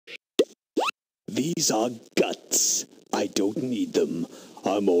These are guts. I don't need them.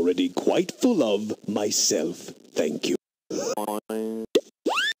 I'm already quite full of myself, thank you.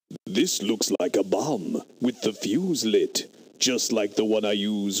 This looks like a bomb, with the fuse lit, just like the one I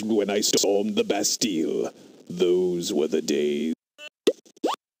used when I stormed the Bastille. Those were the days.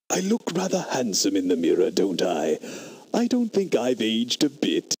 I look rather handsome in the mirror, don't I? I don't think I've aged a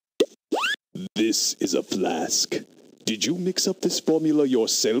bit. This is a flask. Did you mix up this formula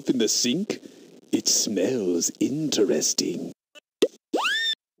yourself in the sink? It smells interesting.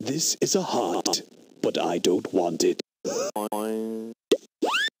 This is a heart, but I don't want it.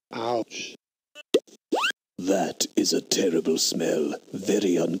 Ouch. That is a terrible smell,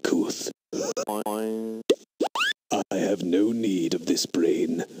 very uncouth. I have no need of this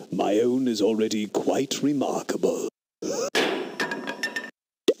brain. My own is already quite remarkable.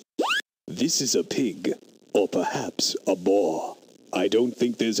 This is a pig, or perhaps a boar. I don't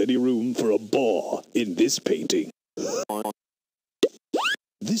think there's any room for a boar in this painting.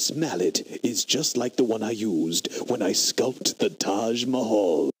 This mallet is just like the one I used when I sculpted the Taj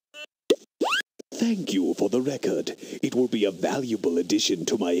Mahal. Thank you for the record. It will be a valuable addition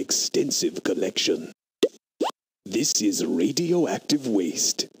to my extensive collection. This is radioactive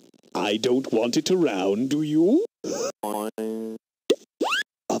waste. I don't want it around, do you?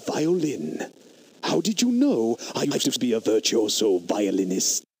 A violin. How did you know I used to be a virtuoso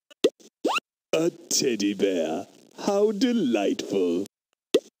violinist? A teddy bear. How delightful.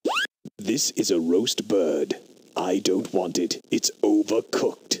 This is a roast bird. I don't want it. It's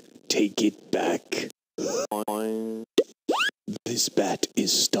overcooked. Take it back. This bat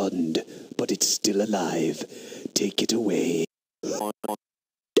is stunned, but it's still alive. Take it away.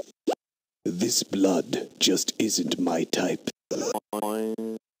 This blood just isn't my type.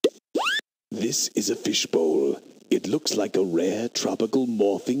 This is a fishbowl. It looks like a rare tropical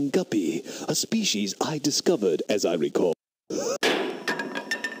morphing guppy, a species I discovered, as I recall.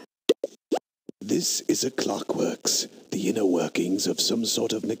 This is a Clockworks, the inner workings of some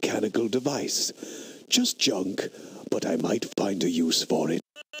sort of mechanical device. Just junk, but I might find a use for it.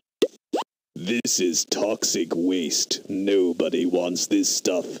 This is toxic waste. Nobody wants this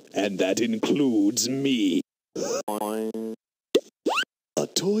stuff, and that includes me. A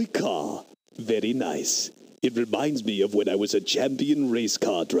toy car. Very nice. It reminds me of when I was a champion race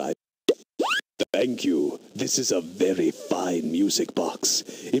car driver. Thank you. This is a very fine music box.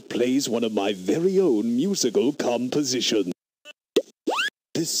 It plays one of my very own musical compositions.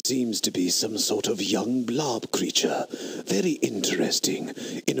 This seems to be some sort of young blob creature. Very interesting,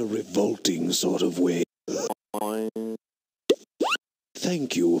 in a revolting sort of way.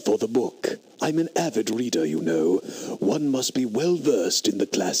 Thank you for the book. I'm an avid reader, you know. One must be well versed in the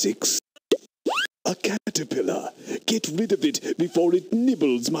classics. A caterpillar. Get rid of it before it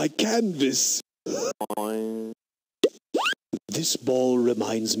nibbles my canvas. This ball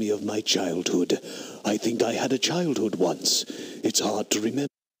reminds me of my childhood. I think I had a childhood once. It's hard to remember.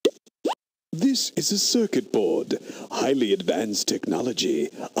 This is a circuit board. Highly advanced technology.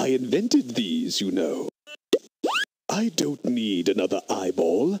 I invented these, you know. I don't need another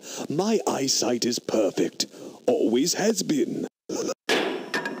eyeball. My eyesight is perfect. Always has been.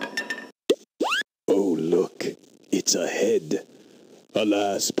 Oh, look. It's a head.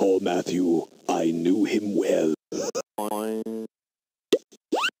 Alas, Paul Matthew, I knew him well.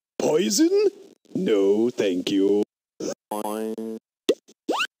 Poison? No, thank you.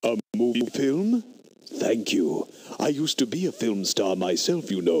 A movie film? Thank you. I used to be a film star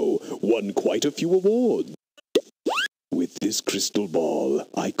myself, you know. Won quite a few awards. With this crystal ball,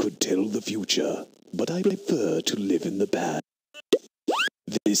 I could tell the future, but I prefer to live in the past.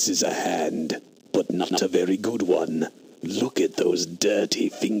 This is a hand, but not a very good one. Look at those dirty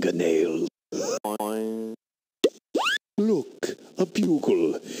fingernails. Look, a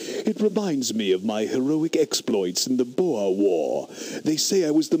bugle. It reminds me of my heroic exploits in the Boer War. They say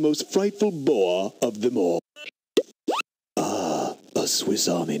I was the most frightful Boar of them all. Ah, a Swiss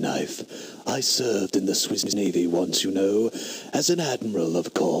Army knife. I served in the Swiss Navy once, you know, as an admiral,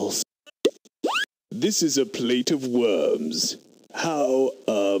 of course. This is a plate of worms. How,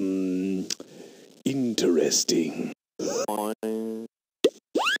 interesting.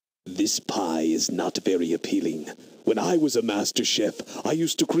 This pie is not very appealing. When I was a master chef, I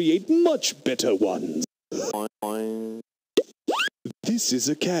used to create much better ones. This is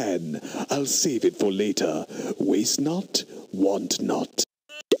a can. I'll save it for later. Waste not, want not.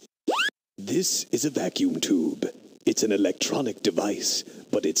 This is a vacuum tube. It's an electronic device,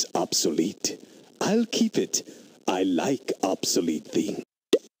 but it's obsolete. I'll keep it. I like obsolete things.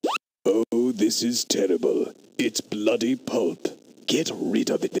 Oh, this is terrible. It's bloody pulp. Get rid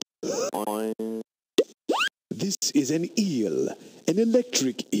of it. This is an eel, an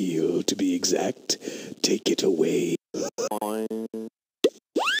electric eel to be exact. Take it away.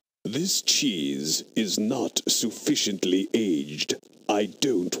 This cheese is not sufficiently aged. I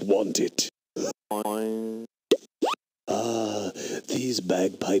don't want it. Ah, these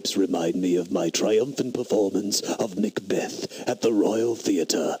bagpipes remind me of my triumphant performance of Macbeth at the Royal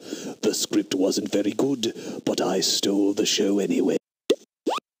Theatre. The script wasn't very good, but I stole the show anyway.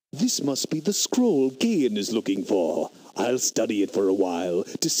 This must be the scroll Gahan is looking for. I'll study it for a while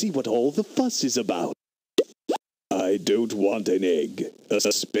to see what all the fuss is about. I don't want an egg,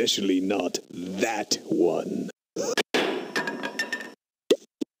 especially not that one.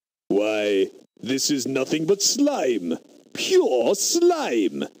 Why, this is nothing but slime. Pure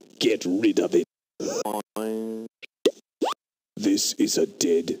slime. Get rid of it. This is a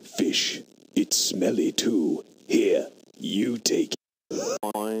dead fish. It's smelly too. Here, you take it.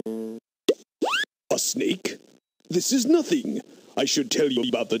 A snake? This is nothing. I should tell you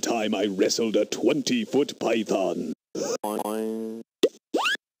about the time I wrestled a 20-foot python.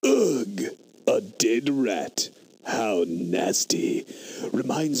 Ugh! A dead rat. How nasty.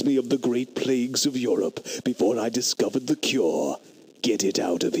 Reminds me of the great plagues of Europe before I discovered the cure. Get it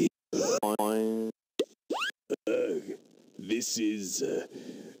out of here. This is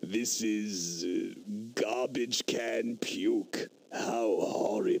garbage can puke. How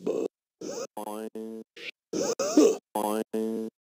horrible.